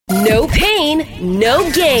No pain, no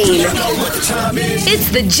gain. It's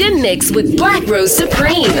the Gym Mix with Black Rose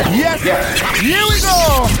Supreme. Yes, here we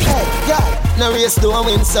go. No race to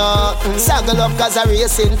win, so saddle up cause a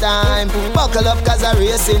racing time. Buckle up cause a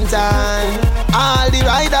racing time. All the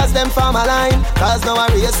riders them from a line, cause now a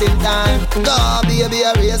racing time. Go baby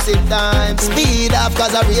a racing time. Speed up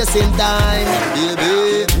cause a racing time.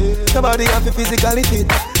 Baby, nobody have to physically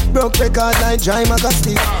fit. Broke record like Dry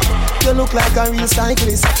Magastic. You look like a real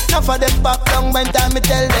cyclist. Enough of them back down when time me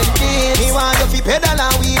tell them this. Me want you fi pedal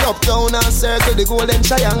and wheel uptown and circle the golden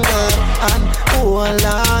triangle. And hold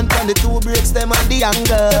on from the two brakes them and the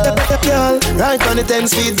angle. Girl, ride on the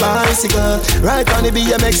 10-speed bicycle. Ride on the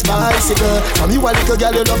BMX bicycle. From you a little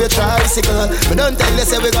girl you love your tricycle. But don't tell you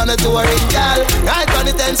say we gonna tour it, girl. Ride on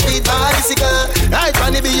the 10-speed bicycle. Ride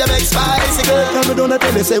on the BMX bicycle. Now me don't tell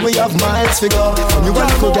you say we have miles figure. From you a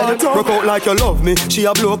little girl rock out like you love me. She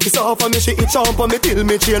a blow kiss off for me. She itch on for me till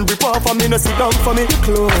me chain rip off for me. No sit down for me.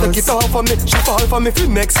 Close. Take it off for me. She fall for me. Feel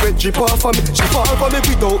next sweat drip off for me. She fall for me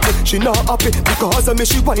without me. She not happy because of me.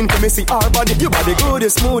 She whine for me. See her body. Your body good, you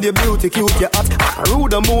smooth, you beauty, cute, you hot.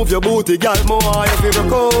 Rude and move your booty, girl. More you feel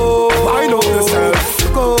go. Wind up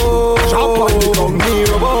yourself. Go. Jump on the come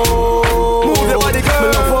near about. Move your body,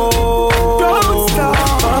 girl. Don't stop.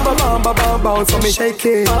 Bam bam bam bounce on me, shake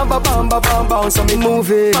it. Bam bam bam bam bounce on me,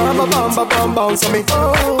 move it. Bam bam bam bam bounce on me.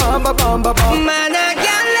 Oh, bam bam bam bam. Man, I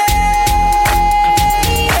can't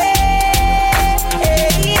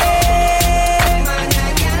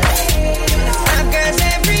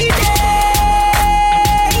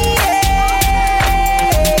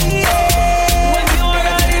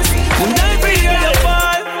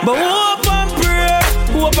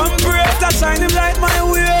shine him like my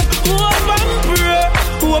way. Hope and pray,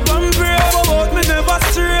 hope and pray. But me never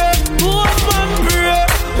stray. Hope and pray,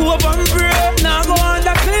 hope and pray. Now go on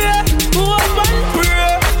the clear. Hope and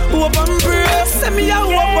pray, hope and pray. Send me a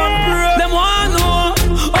hope and pray. Them want know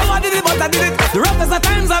how I did it, but I did it. The roughest of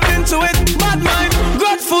times I've been to it. Bad mind,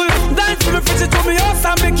 grateful. Dance for me, fridge it to me house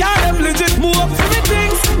and me car them legit. Move up for me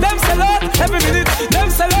things. Them sell out every minute. Them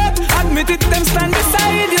sell out, admit it. Them stand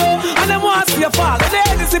beside you and them want to see your father.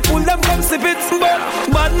 They pull them come sip it. But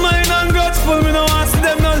bad mind and grateful, me no want see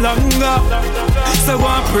them no longer. So go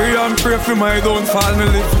and pray for my downfall, me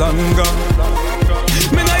live longer.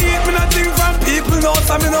 Me no eat, me no think from people, no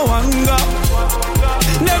so me no hunger.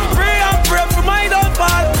 Them pray for my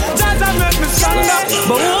downfall, that make me stronger.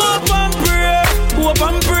 But hope and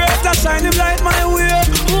pray, to shine him light my way.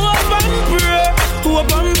 Hope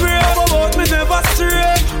and pray, but me never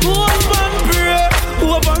stray. Hope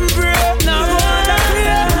and pray, now go on the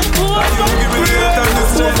clear.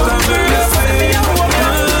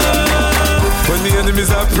 When the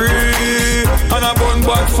enemies are free and I burn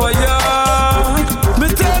back fire, me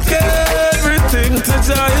take everything to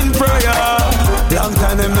join in prayer. Long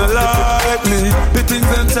time them no like me, the things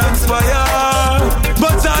them transpire,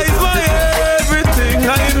 but I is my everything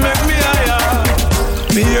and it make me higher.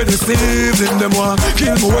 Me here this evening, them want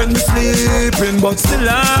kill me when me sleeping, but still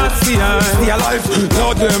I see alive.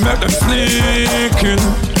 Now they make them sneaking.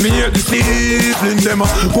 Me here this evening, them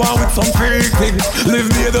go on with some freak things.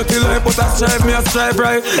 Live me a dirty life, but I strive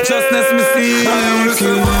right. Justness me seeking. I will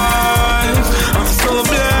survive. I'm so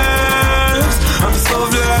blessed. I'm so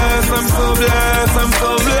blessed. I'm so blessed. I'm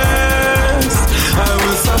so blessed. I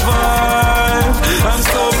will survive. I'm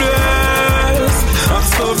so blessed. I'm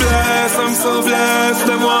so blessed, I'm so blessed.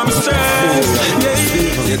 Them want me stressed.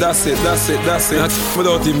 Yeah, that's it.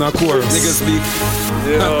 Without him, not chorus. Niggas speak.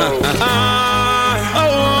 I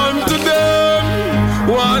want to them.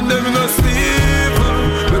 Want them in a sleep.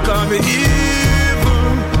 Because me evil.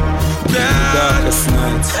 Darkest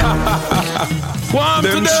night. Want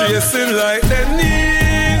them chasing like their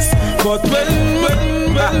knees. But when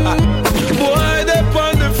boy, they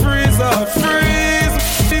on the freezer, freeze.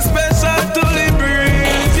 It's special to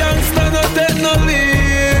liberate. Youngster no take no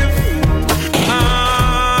leave.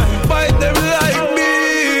 Fight them like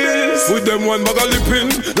this. With them one bag of lipping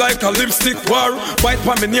like a lipstick war. Bite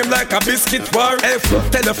for me name like a biscuit war. F,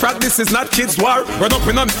 tell the frat this is not kids war. Run up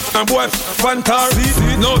in a and boy fantar.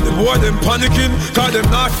 See, now the boy them panicking. Cause them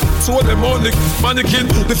not, so them only mannequin.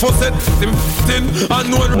 The first set them thin. And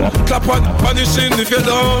no one clap on punishing. If you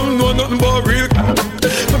don't know nothing about real.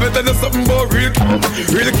 Let me tell you something about real.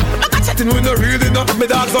 Really, I'm not chatting with no real enough. Me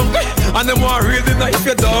dogs on and them want real enough. If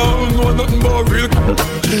you don't know nothing about real.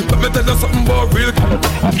 Let me tell you something about real.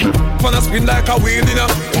 Wanna spin like a wheel, you know.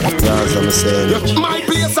 My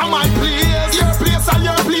place and my place. Your place and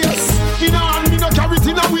your place. In a hand, me no carry it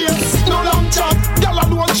in a waist. No long chat, y'all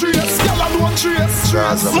alone trace. Y'all alone trace.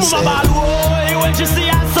 Mama bad boy, when she see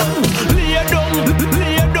her son, lay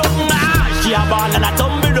down down. She a ball and a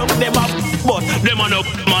tumble down. Them up, but them on up,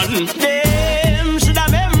 man. Them should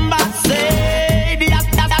have remember say the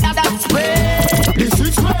that spray. The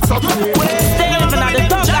 6 months of Stay living at the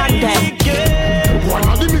top and then. one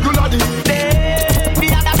of the middle of the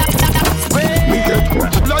me get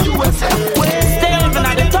Quabla USA. Stay living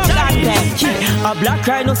at the top and then. A black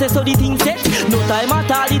cry no say so the thing set. No time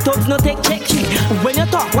at all, the thugs no take check. When you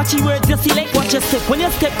talk, watch your words, you select, watch your step. When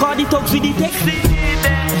you step, call the thugs with the text.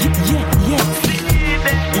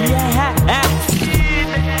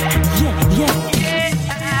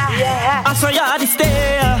 Yeah. I saw you at the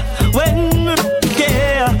stair. When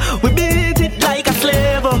we beat it like a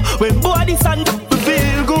slave. When body sun we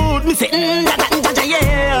feel good. Me say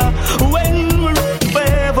yeah. When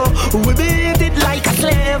we beat it like a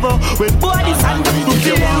slave. When body sun we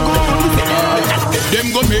feel good. Them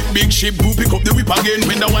go make big ship who pick up the whip again.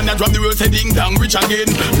 When the one that drop the road say ding dong rich again.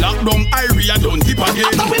 Lock down area don't dip again.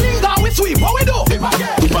 After we link down we sweep, what we do? Dip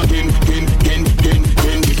again. Dip again,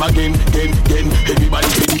 dip again. Everybody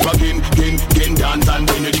say dip again, dance and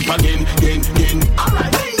then you dip again.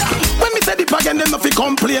 Alright, ding down. When me say dip again, then nothing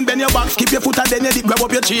complain. Bend your back, skip your foot and then you dip, grab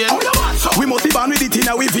up your chain. We must be born with it in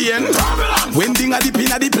our vein. When ding a dip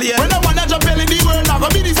in a the plane. When the one that drop belly the world never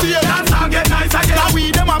be the same. Dance and get nice again. Now we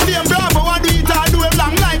them a blame Bravo and do it all do it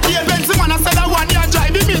long like the events. The man a said that one year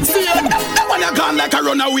drive him insane. That one you gone like a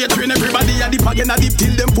runaway train. Everybody a dip again, a dip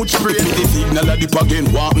till them put spray. The signal a dip again,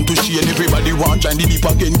 want to share. Everybody want join the dip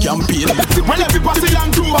again campaign. When every passy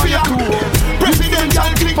long crew for ya presidential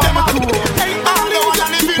click them a ain't all the one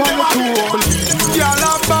and live in them a y'all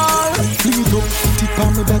a ball. Lead up, tip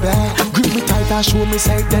on me baby. Grip me tight and show me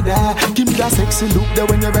side there. Give me that sexy look there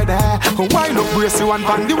when you're ready. Wind up, brace you one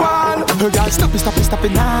on the wall. Girl, stop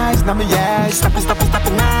it, nice. Now me yeah, stop it,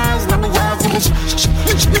 nice. Now me yeah, give me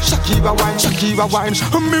Shakira wine.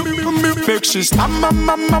 Me make she stop,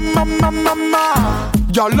 mama.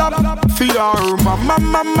 Y'all love for your mama.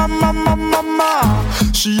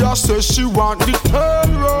 She a say she want the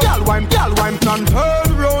turn round. Y'all wine, and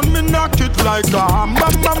turn round. Me knock it like a mama.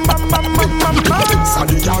 So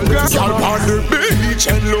the y'all on the beach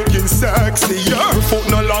and looking sexy. Your foot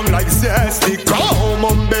no long like zesty. Come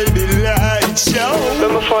on, baby, light show.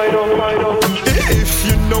 Let me find out. If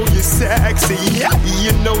you know you're sexy, yeah,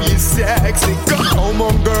 you know you're sexy. Come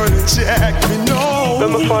on, girl, and check me now. Let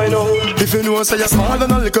me find out. If you know say you're small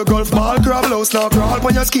than a little golf ball, grab loose now, crawl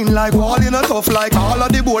on your skin like wall, you know tough like all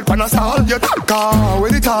of the boat pan a stall. You car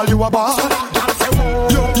when it all you a ball.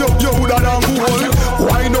 Yo, that I'm cool.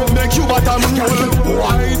 Why not make you bottom roll?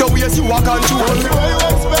 Why the ways you a control? What you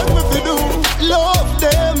expect me to do? Love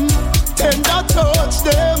them, tender touch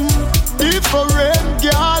them. Different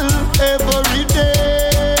girl every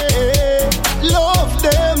day. Love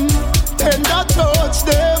them, tender touch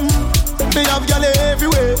them. They have girl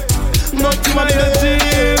everywhere. Not Man in the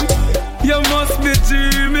gym, you must be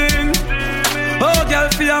dreaming. Oh, girl,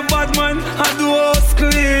 feel a bad man and do house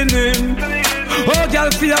cleaning. Oh, girl,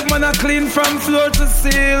 feel a man a clean from floor to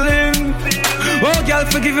ceiling. Oh, girl,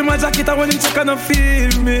 forgive him a jacket and when him check and a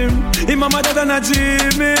film him. Him mama dad and a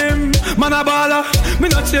dream him. Man a baller, me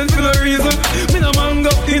not change for no reason. Me no mango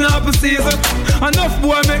in apple season. Enough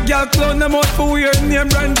boy make girl clown them out for weird name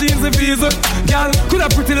brand jeans and visa. Girl, coulda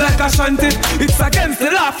pretty like a shanty. It's against the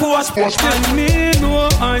law for watch. And me know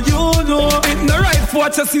and you know it no right for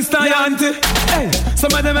watch your sister and auntie. Hey,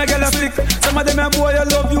 some of them a girl a sick. Some of them a boy a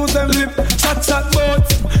love use them lip. Chat bout.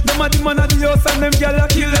 Them a the man a the house and them girl a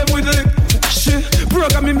kill them with lip. She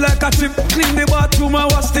program him like a chip. Clean the bathroom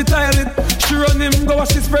and wash the toilet. She run him, go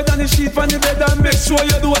wash his spread and the sheet on the bed and make sure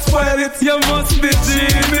you do spoil it. You must be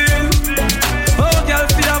dreaming. Oh, girl,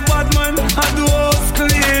 feel a bad man and do house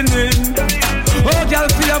cleaning. Oh, girl,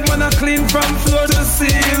 feel a man a clean from floor to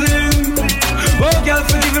ceiling. Oh, girl,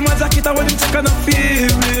 feel him a jacket and when him check and a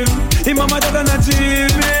feel him. Him mama dad and a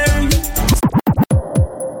dreaming.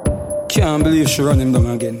 Can't believe she run him down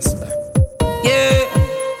against her. Yeah.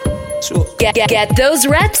 Sure. Get those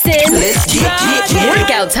reps in.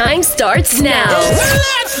 Workout time starts now.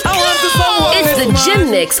 It's the Gym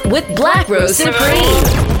Mix with Black Rose Supreme.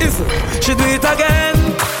 She do it again.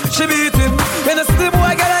 She beat him. When I see the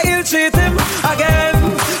boy gotta ill treat him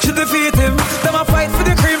again. She defeat him. Them a fight for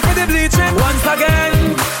the cream for the bleaching. Once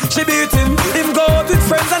again, she beat him. Him go out with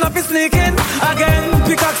friends and up his sneaking again.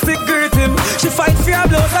 Pick up stick greet him. She fight for her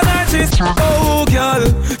blows and her She's oh girl,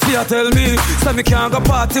 fear tell me, so me can't go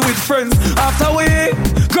party with friends. After we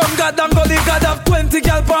come goddamn gully, God have 20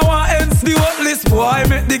 gal per one ends. The worthless boy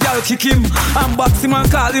make the gal kick him and box him and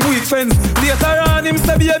call him weak friends. Later on him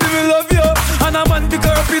say baby me love you, and a man pick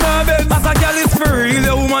her up in her bed. As a gal is for real,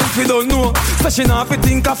 a woman she don't know, so she not fi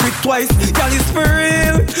think of it twice. Gal is for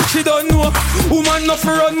real, she don't know. Woman not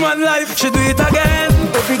for run one life, she do it again.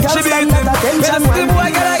 She beat him, best the boy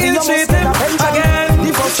gotta ill-treat him again.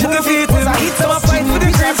 She defeat him, so I fight for the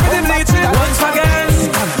cream for the bleaching. Once again,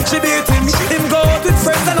 she beat him, him go out with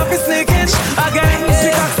friends and up his sneaking again.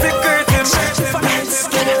 She got stick hurt him.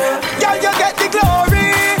 Girl, you get the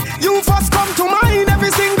glory. You first come to mind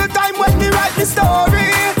every single time when me write the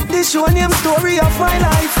story. This your name story of my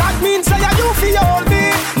life. That means that you feel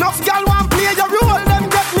me. Enough girl want play your role, them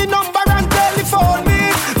get me number and telephone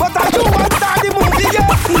me. But I do want start the movie, yeah.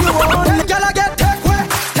 You want girl I get take way.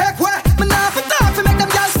 Me not fit talk to make them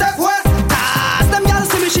girls step way. Cause them girls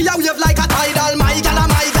see me she a wave like a tidal. My girl,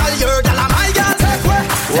 your girl, my girl. Take way.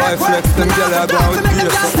 Why flex them girl a go out here?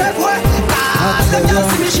 Them girls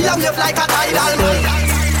see me she a wave like a tidal.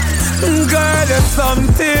 Girl, there's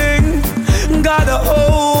something got a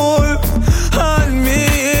hold on me.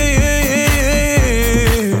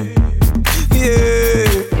 Yeah,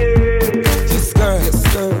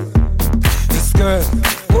 this girl.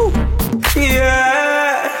 Woo.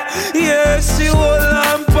 Yeah, she hold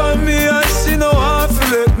on for me and she know how to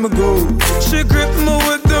let me go. She grip me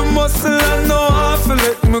with the muscle and know how to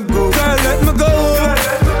let me go. Girl, let me go,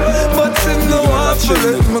 but she know how to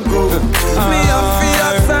let me go. Me and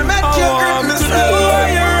fiat and make you grip me still. Why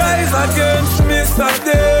you rise against me so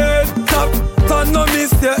dead? Top, turn no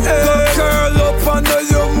miss your head. Go curl up under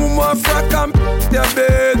your mama frack and your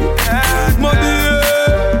bed. My dear,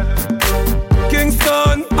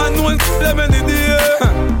 Kingston, I know it's lemon in the air.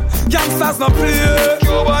 Youngsters no play.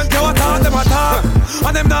 Cuban, you attack, them attack.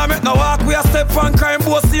 And them now make no walk. We a step on crime,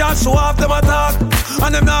 bossy and show off, them attack.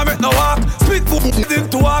 And them now make no walk. Split boom, them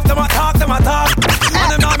to off, them attack. And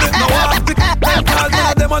them now make no walk. Them call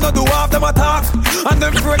me, them a no do off, them attack. And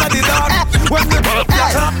them afraid of the dark. When them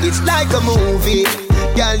attack. It's like a movie.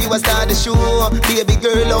 Girl, you a star the show. Baby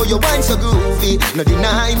girl, oh, you wine so groovy. No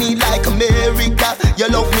deny me like America. You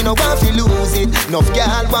love me, no want to lose it. Enough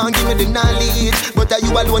girl want give me the knowledge, but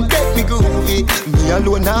you alone get me groovy. Me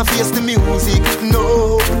alone now face the music.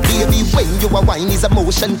 No, baby, when you a wine is a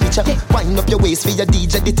motion picture. Wind up your waist for your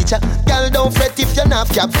DJ, the teacher. Girl, don't fret if you're not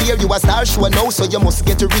cap fear. You a star show now, so you must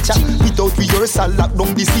get richer. Without rehearsal, lock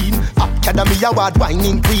down the scene. Academy Award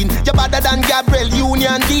whining queen. You're better than Gabrielle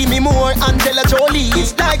Union, Demi Moore, Angela Jolie.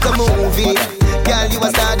 It's like a movie. Girl, you a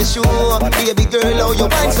star the show. Baby girl, oh, you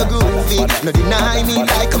wine so groovy. No deny me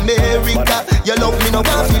like America. You love me, no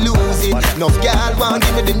want to lose it. Enough girl want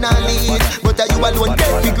give me the knowledge, but you alone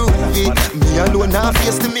get me groovy. Me alone now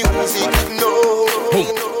face the music. No.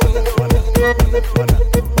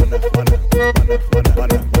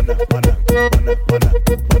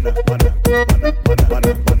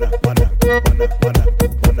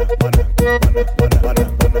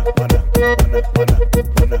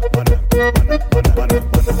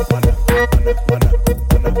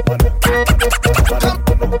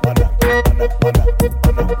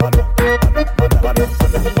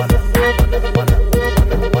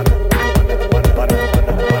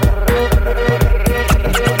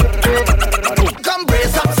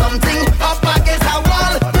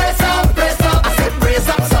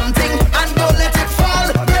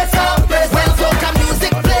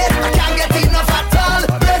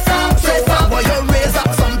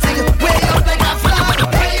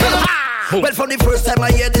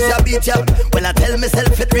 Well, I tell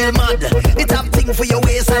myself it real mad. It have thing for your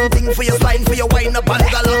waist and thing for your spine, for your wine up and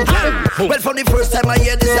go long. Well, from the first time I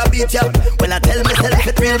hear this, I beat ya. Well, I tell myself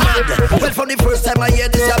it real mad. Well, from the first time I hear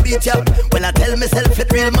this, I beat ya. Well, I tell myself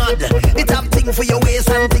it real mad. It have thing for your waist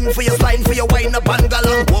and thing for your spine, for your wine up and go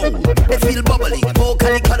long. Whoa, it feel bubbly,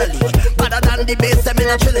 vocally cuddly, better than the bass them in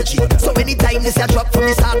a trilogy. So anytime this I drop from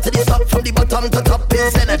the start to the top, from the bottom to top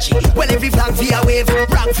is energy. Well, every flag for your wave,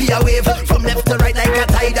 rock for your wave, from left to right like a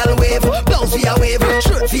tidal wave. Blouse for your wave,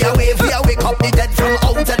 shirt for your wave. We wake up the dead from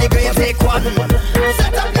out of the grave. Take one,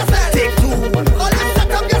 set up yourself. Take two,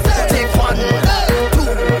 set up yourself. Take one, two,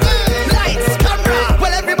 lights, camera.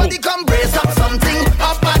 Well, everybody come brace up something.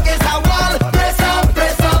 Up against a wall. Brace up,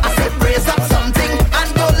 brace up. I said brace up something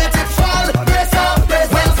and don't let it fall. Brace up,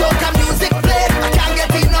 brace up. When soca music play, I can't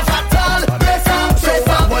get enough at all. Brace up.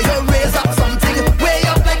 Boy, you raise up something way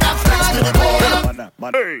up like a flag.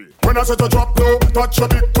 Hey, when I say to drop low, touch your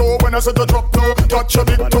big toe when I say to drop low. Touch your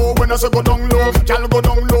big toe when I say go down low. Girl go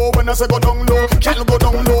down low when I say go down low. Girl go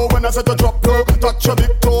down low when I say to drop low. Touch your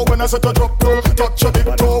big toe when I say to drop low. Touch your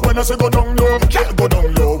big toe when I say go down low. Girl go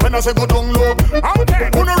down low when I say go down low. Okay,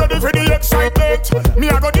 who no ready for the excitement? Me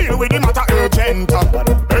I go deal with the matter urgent.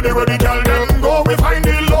 Anywhere the girl them go, we find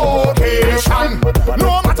the location.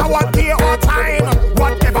 No matter what day or time,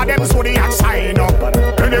 whatever them so they sign up.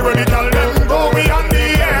 Anywhere the girl them go, we on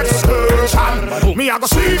the excursion. Me I go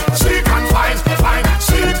seek and find,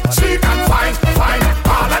 seek and find.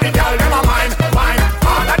 All of the girl them a mine.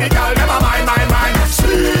 All of the girl them a mine.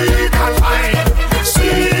 Seek and find.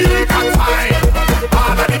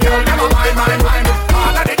 All of the girl them a mine.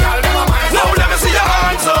 All of the girl them a mine. Now let me see your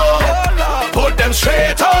hands up, put them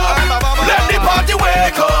straight up. Let the party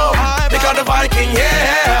wake up, because the Viking,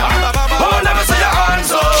 yeah. Oh, let me see your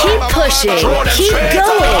hands up. Keep pushing, keep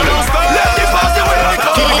going. Let the party wake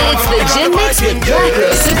up. It's the Gym Mix with Black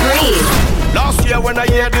Rose Supreme. Last year when I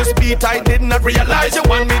hear this beat, I did not realize you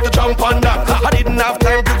want me to jump on that. I didn't have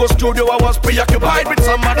time to go studio, I was preoccupied with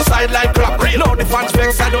some other sideline crap. Now the fans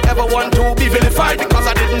vex, I don't ever want to be vilified because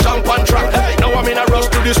I didn't jump on track. Now I'm in a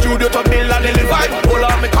rush to the studio to build a little vibe. Hold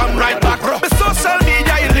on, me come right back. My social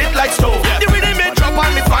media is lit like stove. The rhythm me drop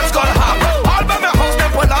and me fans gonna have. All by my house,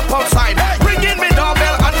 them pull up outside. Bring in me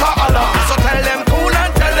doorbell and call alarm. So tell them cool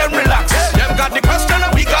and tell them relax. Them got the question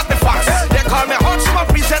and we got the facts. They call me hot, so I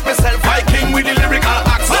present myself Viking with the lyrical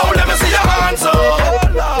acts. Now let me see your hands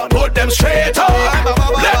up, put them straight up.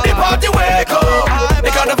 Let the party wake up,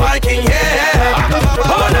 because the Viking, yeah.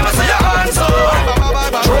 Oh, let me see your hands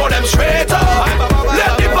up, throw them straight up.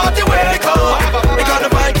 Let the party wake up, because the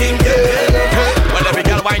Viking, yeah. Well, every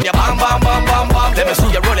girl whine your bam bam bam bam bam. Let me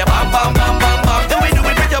see you roll your bam bam bam bam bam. Then we do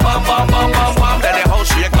it with your bam bam bam bam bam. Then the whole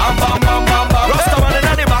shake bam bam bam bam bam. Rastaman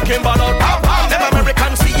and the back in ball out bam bam. Them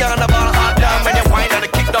American see you on the ball hard down. When you whine and the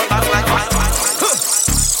kick down that's like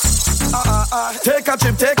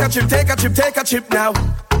Take a chip now.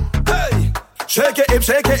 Hey, shake your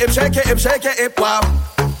hip, wow.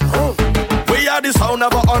 We are the sound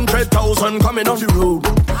of 100,000 coming on the road.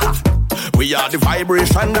 We are the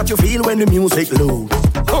vibration that you feel when the music loads.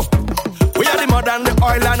 We are the mud and the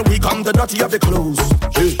oil and we come the dirty of the clothes.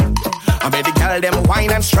 I made the girl them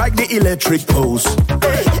whine and strike the electric pose.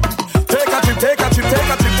 Hey, take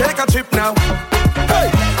a chip now.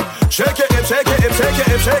 Hey, shake your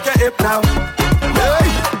hip now. Hey,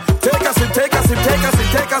 take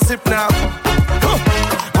a sip now.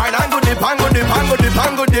 Wine and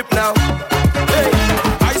go dip now. Hey,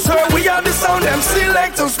 I swear we are the sound them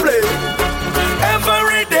selectors play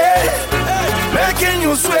every day, making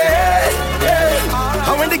you sway.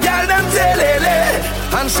 And when the girl them telele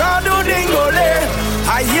and shadow dingole,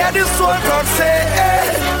 I hear the soul crowd say,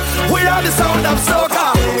 we are the sound of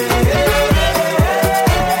soca.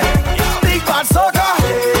 Big bad soca.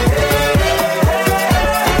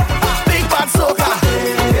 Big bad soca.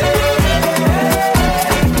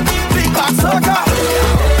 Big bad soca.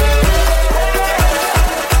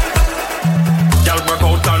 Girl work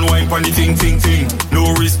out and wine pon the ting.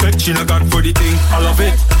 No respect, she no got for the thing. I love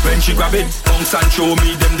it when she grab it, bounce and show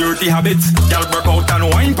me them dirty habits. Girl work out and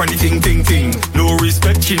wine pon the ting. No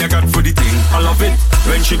respect, she no got for the thing. I love it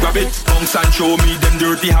when she grab it, bounce and show me them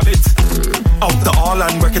dirty habits. Out the all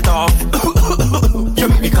and work it off. You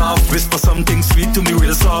make me cough, whisper something sweet to me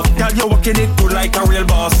real soft. Girl, you're walking it good like a real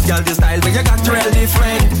boss. Girl, the style but you got real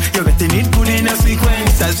different. You're getting it good in a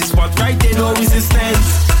sequence. As this spot right there, no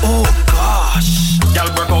resistance. Oh gosh. Girl,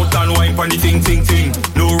 work out and wine pon the ting.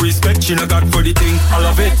 No respect, she no got for the thing. I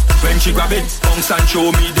love it when she grab it, bounce and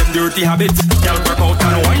show me them dirty habits. Girl, work out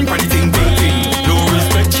and wine pon the ting. No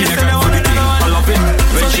respect, she no got for the thing. I love it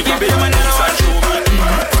when she grab it, bounce and show me.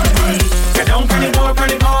 Get down pon the ball, pull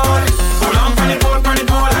on pon the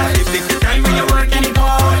ball, If the time when you're working the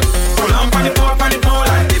ball, pull on pon the ball,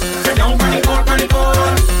 Get down pon the ball, pull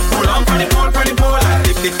on pon the ball,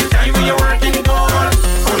 If the time when you're working the ball,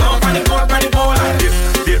 pull on pon the ball,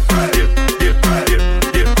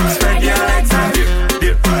 Dip. Spread your legs and dip.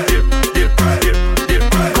 Go a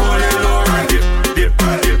little lower and dip.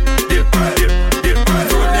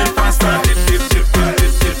 Go a little faster, dip.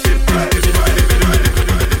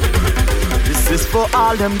 This is for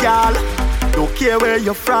all them gal. Don't care where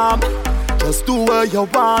you're from, just do what you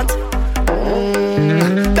want.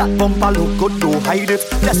 That bumper look good, don't hide it.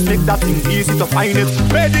 Let's make that thing easy to find it.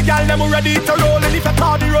 Where the gal them ready to roll, and if you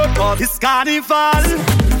call the road, cause it's carnival.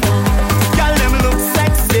 Gal them look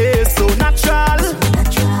sexy, so natural.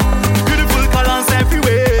 Beautiful colors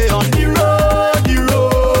everywhere on the road.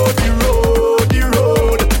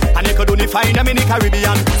 And you could only find them in the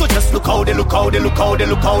Caribbean. So just look how they look how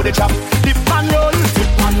they chop. Dip and roll,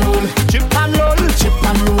 chip and roll, chip and roll, chip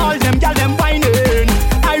and roll. All them gyal them whining,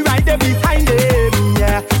 I ride them behind them,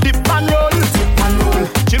 yeah. Dip and roll, chip and roll,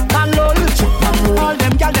 chip and roll, chip and roll. All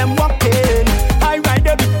them gyal them walking, I ride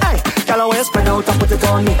them. Hey, gyal when you spread out and put it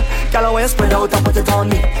on me. Gyal when you spread out and put it on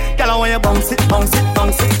me. Gyal when you bounce it, bounce it,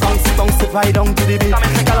 bounce it, bounce it, bounce it right down to the beat.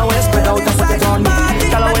 Gyal when you spread out and put it on me.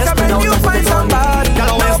 Gyal when you spread out and put it on me.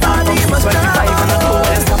 Gyal when you start from 6:25 and I go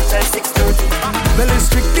when you stop till 6:30. Well, it's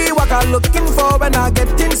strictly what I'm looking for when I get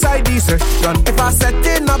inside the session. If I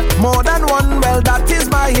setting up more than one, well, that is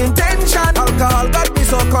my intention. Alcohol got me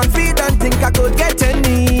so confident, think I could get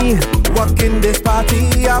any. Walking this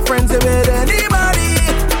party, our friends with anybody.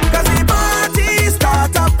 Cause the party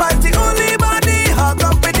start up as the only body. Hug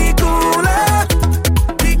up in the cooler,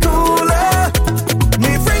 the cooler.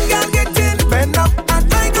 Me friend can get in, bend up,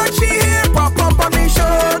 and I got she here, pop up on me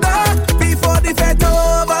shoulder. Before the fete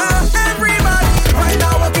over.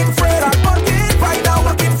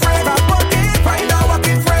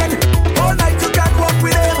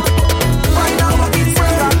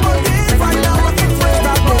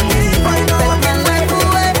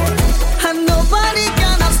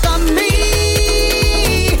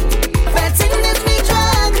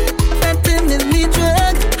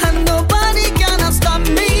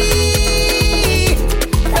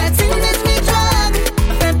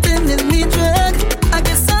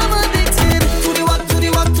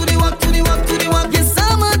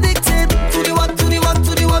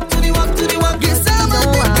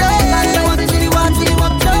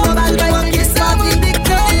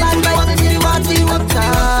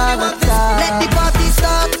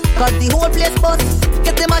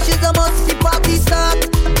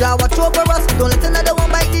 Watch over us, don't let another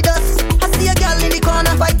one bite the dust. I see a girl in the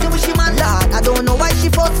corner fighting with she man, lad. I don't know why she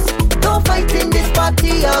fuss. Don't fight in this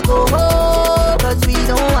party, I'll go home. Cause we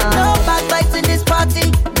don't want no bad fights in this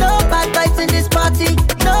party. No bad fights in this party.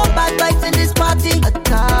 No bad fights in this party.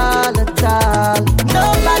 At all, at all.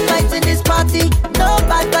 No bad fights in this party. No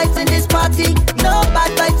bad fights in this party. No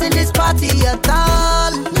bad fights in this party at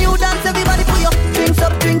all. New dance, everybody put your drinks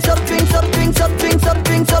up, drinks up, drinks up, drinks up, drinks up,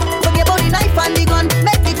 drinks up. Forget about the knife and the gun.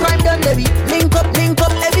 Crime done, baby. Link up,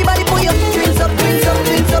 everybody put your drinks up, drinks up,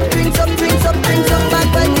 drinks up, drinks up, drinks up, drinks up. Back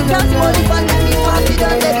when you can't hold it, and then you party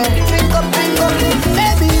done, baby. Drink up,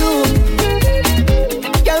 baby you.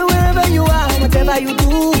 Girl, wherever you are, whatever you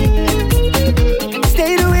do,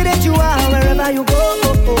 stay the way that you are, wherever you go.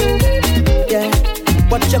 Yeah,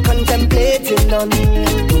 what you're contemplating on,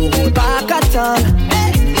 don't hold back at all.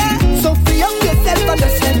 So free up yourself and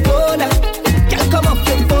just let go now. Girl, come off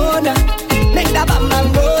your phone now. Make that bam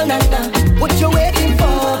bam roll, na na. What you waiting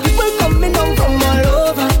for? People coming down from all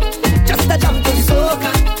over, just a jump to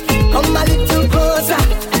soca. Come a little closer,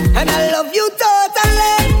 and I love you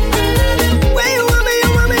totally. When you want me, you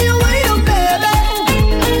want me, you want you, baby.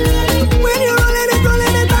 When you rolling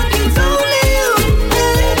it back, it's only you.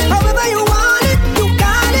 Yeah. However you want it, you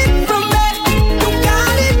got it from me. You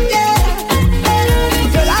got it, yeah.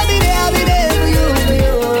 Girl, I'll be there for you, for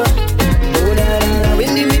you. Oh na na,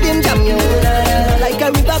 when the rhythm jam you. Like a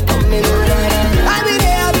river coming, I'll be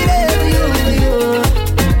there for you, for you.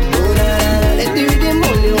 Oh na na, let the rhythm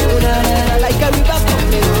hold you, oh na na, like a river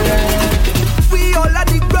coming, oh na na. We all at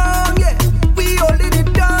the ground, yeah. We holding it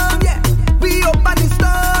down, yeah. We open the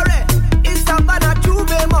story. It's Savannah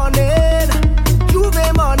Juve morning.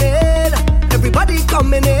 Everybody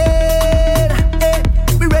coming in, hey.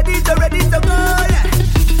 We ready to go, yeah.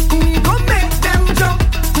 We gon' make them jump.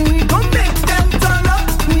 We gon' make them turn up.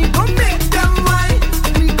 We gon' make them wine.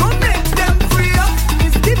 We gon' make them free up.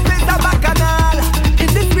 It's the place of Bacchanal. In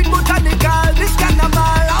this big botanical, this carnival.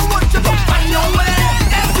 I want you to find your way.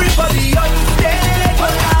 Everybody on stage,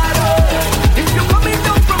 Bogado. If you're coming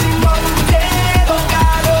down from the mountain,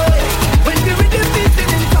 Bogado. When the rhythm is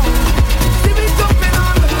in town, see me jumping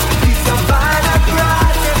on. It's Savannah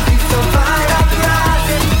grass, it's Savannah grass.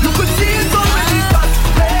 You could see it already past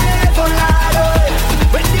way, Bogado.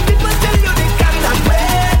 When the people tell you they cannot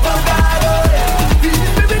wait, Bogado. Feel the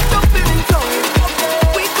spirit jumping in town.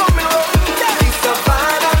 We coming home, it's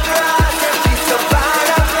Savannah grass, it's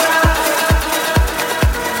Savannah grass.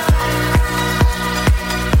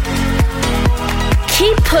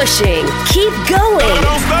 Keep pushing, keep going.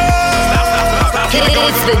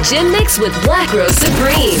 It's the Gym Mix with Black Rose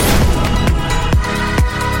Supreme.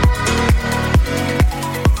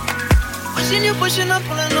 Pushing up,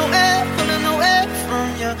 pulling away from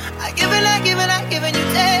you. I give it, giving you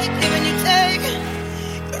take.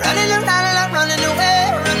 You're running away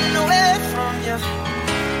from you.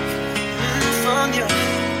 From you.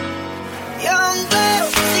 Young girl,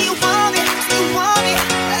 see you want me,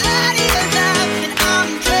 I need it now.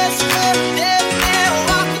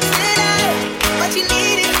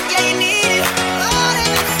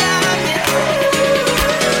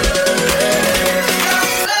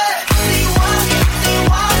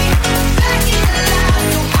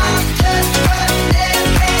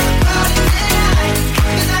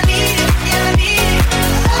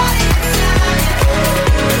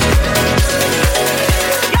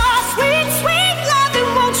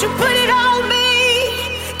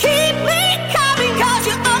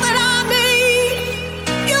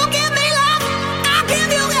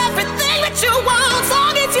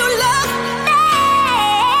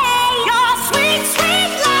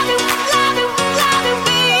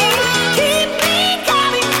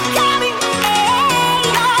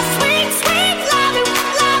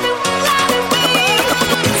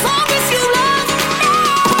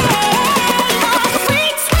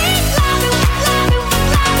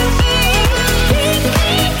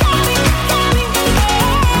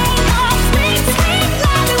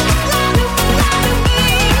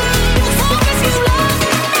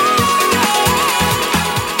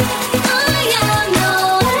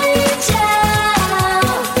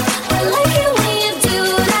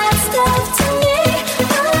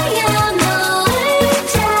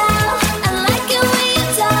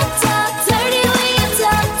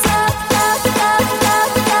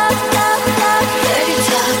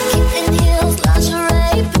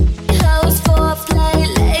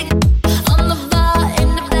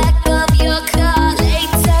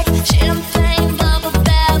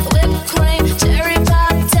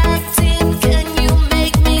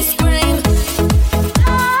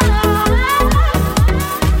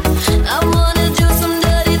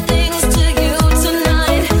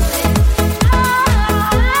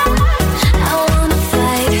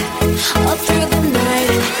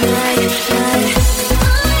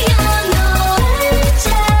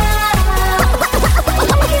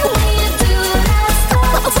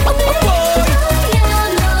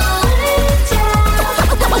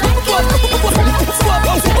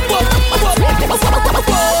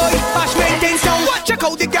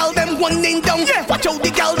 winding down. Yeah. Watch out the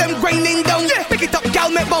gal them grinding down. Yeah. Pick it up, gal,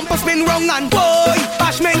 make bumper spin round and boy,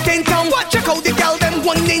 bashment in town. Watch out the gal them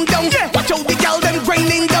winding down. Yeah. Watch out the gal them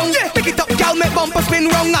grinding down. Yeah. Pick it up, gal, make bumper spin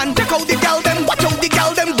round and check out the gal them. Watch out the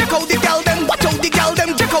gal them, check out the gal them. Watch out the gal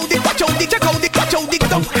them, check out the, watch out the, check out the, watch out the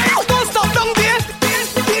down. Don't stop down there.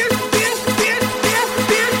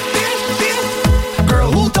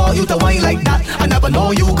 Girl, who taught you to whine like that? I never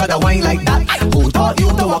know you coulda whine like that. Who taught you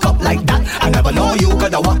to walk up like that? I never know you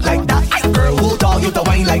coulda walk like that. Girl, who taught you to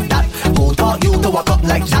whine like that? Who taught you to walk up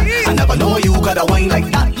like that? I never know you coulda whine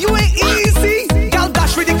like that. You ain't easy. Gal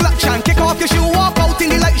dash with the clutch and kick off your shoe, walk out in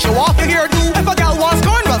the light, show off your hair do. If a gal wants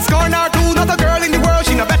scorn, well scorn her too. Not a girl in the world,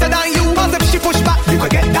 she no better than you. Cause if she push back, you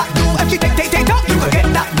could get that do. If she take up, you could get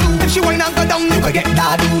that do. If she whine and go down, you could get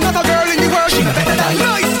that do. Not a girl in the world, she no better than you.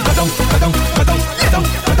 Nice. Go down, go down, go down, go down,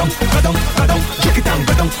 go down, go down, go down. Check it down,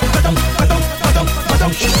 go down, go down, go down, go down, go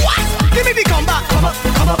down. What? Give me the comeback. Come up,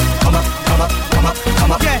 come up, come up, come up, come up,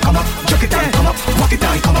 come up, yeah, come up. Check it down, come up, walk it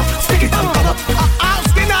down, come up, stick it down, come up. I'll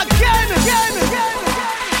spin again.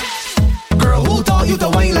 Girl, who taught you to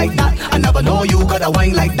whine like that? I never know you coulda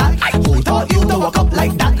whine like that. Who taught you to walk up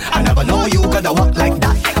like that? I never know you coulda walk like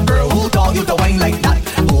that. Girl, who taught you to whine like that?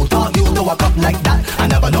 Who taught you to walk up like that? I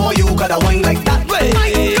never know you coulda whine like that.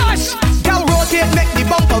 My gosh! Gal, rotate, make the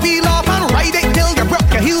bumper wheel off and ride it till you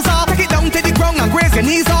broke your heels off. Take it down to the ground and graze your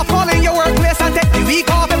knees off. Call in your workplace and take the week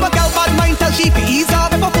off. If a gal bad mind, tell she fi ease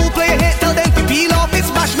off. If a fool play a hit, tell them to peel off. It's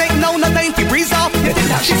smash make now, no time to breeze off. You think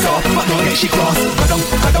that she's off, but no, yeah, she cross. Go down,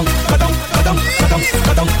 go down, go down, go down, go down,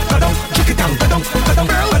 go down, go down. Check it down, go down, go down,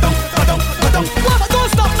 go down, go down, go down. What? Don't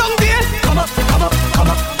stop down there. Come up, come up, come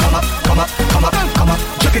up, come up, come up, come up, come up.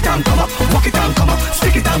 Check it down, come up, walk it down, come up,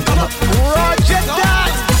 stick it down, come up. Roger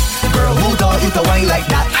that. Girl, who taught you to whine like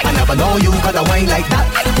that? I never know you coulda whine like that.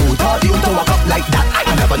 Who taught you to walk up like that?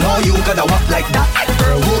 I never know you coulda walk like that.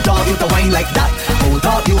 Girl, who taught you to whine like that? Who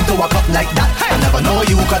taught you to walk up like that? I never know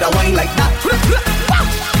you coulda whine like that.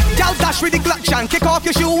 Gal dash with the clutch and kick off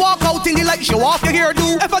your shoe, walk out in the light, show off your hair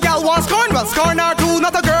do. If a gal wants scorn, well scorn her too.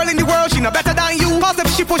 Not a girl in the world, she no better than you. Cause if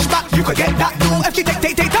she push back, you could get that do. If she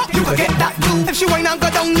take up, you could get that do. If she whine and go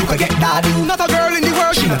down, you could get that do. Not a girl in the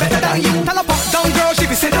world, she no better than you. Tell a pop down girl, she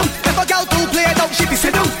be sit down. If a gal too play it out, she be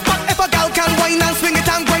sit down. But if a gal can whine and swing it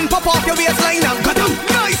and grind, pop off your waistline and go down.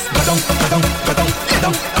 Nice. Go down, go down, go down, go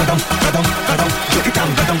down, go down, go down, go down. Check it down,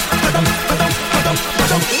 go down, go down, go down, go down, go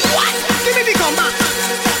down. What? Give me the comeback.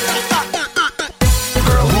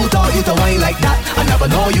 Girl, who taught you to whine like that? I never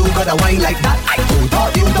know you coulda whine like that. Who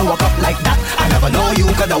taught you to walk up like that? I never know you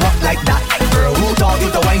coulda walk like that. Girl, who taught you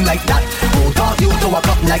to whine like that? Who taught you to walk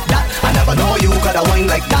up like that? I never know you coulda whine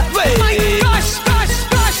like that. My gosh, gosh,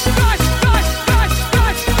 gosh, gosh, gosh, gosh,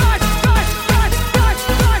 gosh, gosh, gosh, gosh,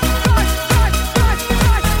 gosh, gosh, gosh, gosh,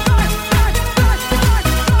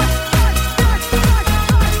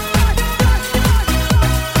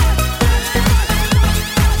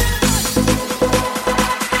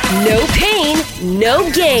 No pain, no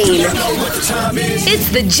gain. It's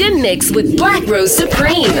the Gym Mix with Black Rose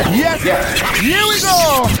Supreme. Yes, here we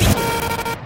go.